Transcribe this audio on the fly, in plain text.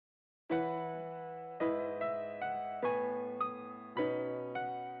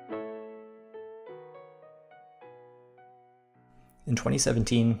In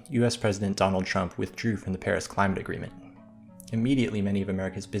 2017, US President Donald Trump withdrew from the Paris Climate Agreement. Immediately, many of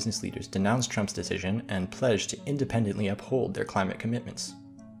America's business leaders denounced Trump's decision and pledged to independently uphold their climate commitments.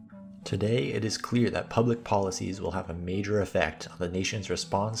 Today, it is clear that public policies will have a major effect on the nation's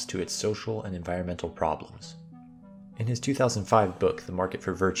response to its social and environmental problems. In his 2005 book, The Market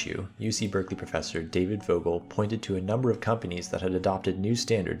for Virtue, UC Berkeley professor David Vogel pointed to a number of companies that had adopted new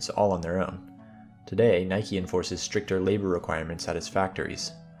standards all on their own. Today, Nike enforces stricter labor requirements at its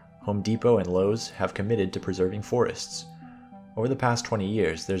factories. Home Depot and Lowe's have committed to preserving forests. Over the past 20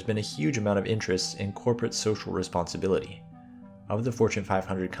 years, there's been a huge amount of interest in corporate social responsibility. Of the Fortune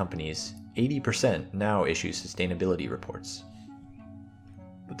 500 companies, 80% now issue sustainability reports.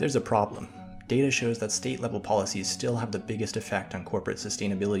 But there's a problem. Data shows that state-level policies still have the biggest effect on corporate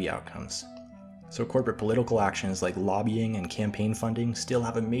sustainability outcomes. So corporate political actions like lobbying and campaign funding still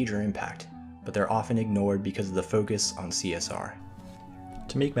have a major impact, but they're often ignored because of the focus on CSR.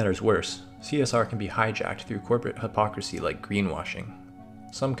 To make matters worse, CSR can be hijacked through corporate hypocrisy like greenwashing.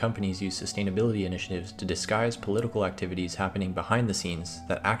 Some companies use sustainability initiatives to disguise political activities happening behind the scenes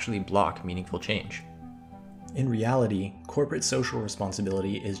that actually block meaningful change. In reality, corporate social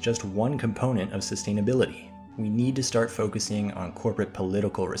responsibility is just one component of sustainability. We need to start focusing on corporate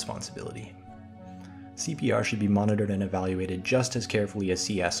political responsibility. CPR should be monitored and evaluated just as carefully as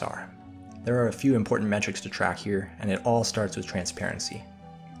CSR. There are a few important metrics to track here, and it all starts with transparency.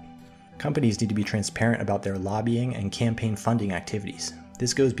 Companies need to be transparent about their lobbying and campaign funding activities.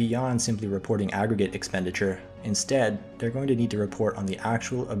 This goes beyond simply reporting aggregate expenditure. Instead, they're going to need to report on the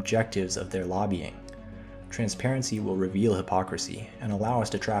actual objectives of their lobbying. Transparency will reveal hypocrisy and allow us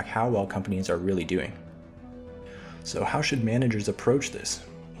to track how well companies are really doing. So how should managers approach this?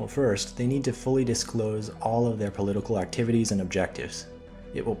 Well, first, they need to fully disclose all of their political activities and objectives.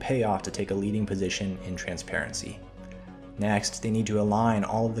 It will pay off to take a leading position in transparency. Next, they need to align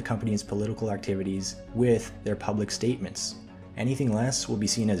all of the company's political activities with their public statements. Anything less will be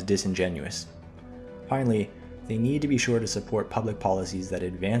seen as disingenuous. Finally, they need to be sure to support public policies that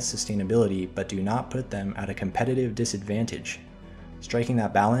advance sustainability but do not put them at a competitive disadvantage. Striking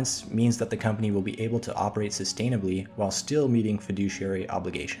that balance means that the company will be able to operate sustainably while still meeting fiduciary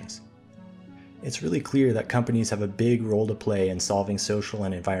obligations. It's really clear that companies have a big role to play in solving social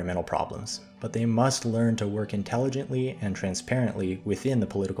and environmental problems, but they must learn to work intelligently and transparently within the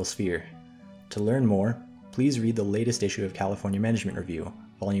political sphere. To learn more, please read the latest issue of California Management Review,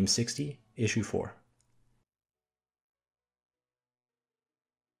 Volume 60, Issue 4.